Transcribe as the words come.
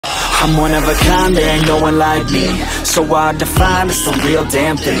I'm one of a kind, there ain't no one like me. So hard to find, it's the real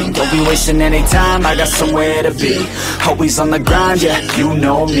damn thing. Don't be wasting any time, I got somewhere to be. Always on the grind, yeah, you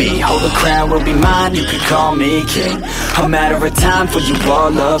know me. Hold the crown will be mine, you can call me king. A matter of time for you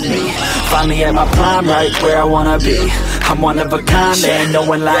all love me. Finally at my prime, right where I wanna be. I'm one of a kind, there ain't no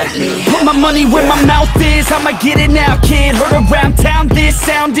one like me. Put my money where my mouth is, I'ma get it now, kid. Heard around town, this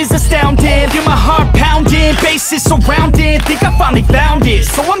sound is astounding. Feel my heart pounding, bass is surrounding. Think I finally found it,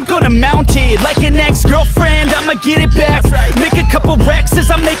 so I'm gonna mount it. Like an ex-girlfriend, I'ma get it back. Make a couple wrecks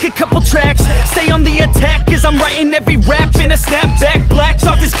as I make a couple tracks. Stay on the attack as I'm writing every rap. In a snapback, blacks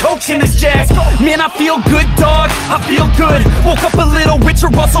off his coach and his jack. Man, I feel good, dog, I feel good. Woke up a little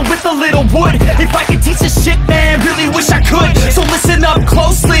richer, also with a little wood. If I could teach this shit, man, really wish I could. So listen up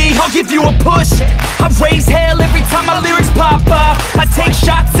closely, I'll give you a push. I raise hell every time my lyrics pop off. I take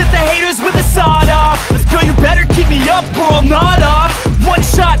shots at the haters with a sawed off. Girl, you better keep me up or I'll nod off. One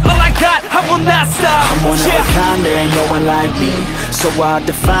shot, all I got, I will not stop. I'm one of a kind, there ain't no one like me. So hard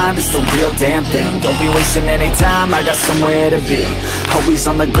to find, it's the real damn thing. Don't be wasting any time, I got somewhere to be. Always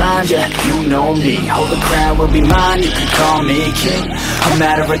on the grind, yeah, you know me. Hold the crown will be mine, you can call me king. A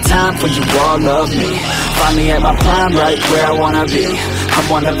matter of time for you all love me. Find me at my prime, right where I wanna be. I'm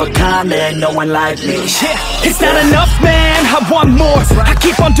one of a kind, there ain't no one like me. Yeah, it's not enough, man, I want more. I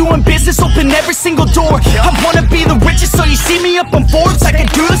keep on doing business, open every single door. I wanna be the richest, so you see me up on Forbes. I can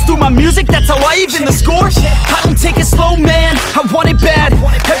do this through my music, that's how I even the score. I don't take it slow, man, I want it bad.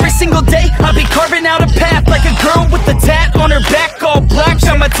 Every single day, I'll be carving out a path. Like a girl with a tat on her back, all black.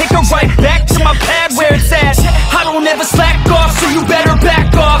 I'ma take her right back to my pad where it's at. I don't ever slack off, so you better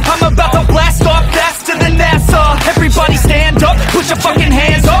back off. I'm about to blast off faster than NASA. Everybody stand up, put your fucking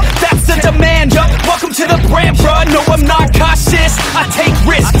hands up. That's the demand, yup. Welcome to the brand, bruh. No, I'm not cautious, I take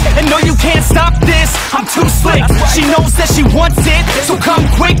risks. And no, you can't stop this, I'm too slick. She knows that she wants it, so come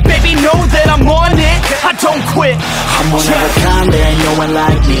quick, baby, know that I'm on it. I don't quit. I'm one of a kind, there ain't no one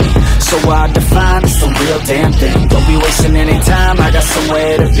like me. So hard to find, it's the real damn thing. Don't be wasting any time, I got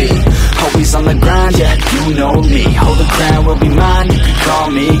somewhere to be. Always on the grind, yeah, you know me. Hold the crown will be mine, you can call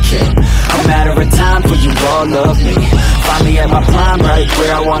me king. A matter of time for you all love me. Find me at my prime, right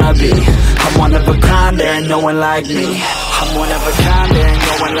where I wanna be. I'm one of a kind, there ain't no one like me. I'm one of a kind, there ain't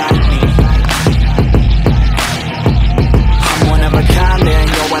no one like me.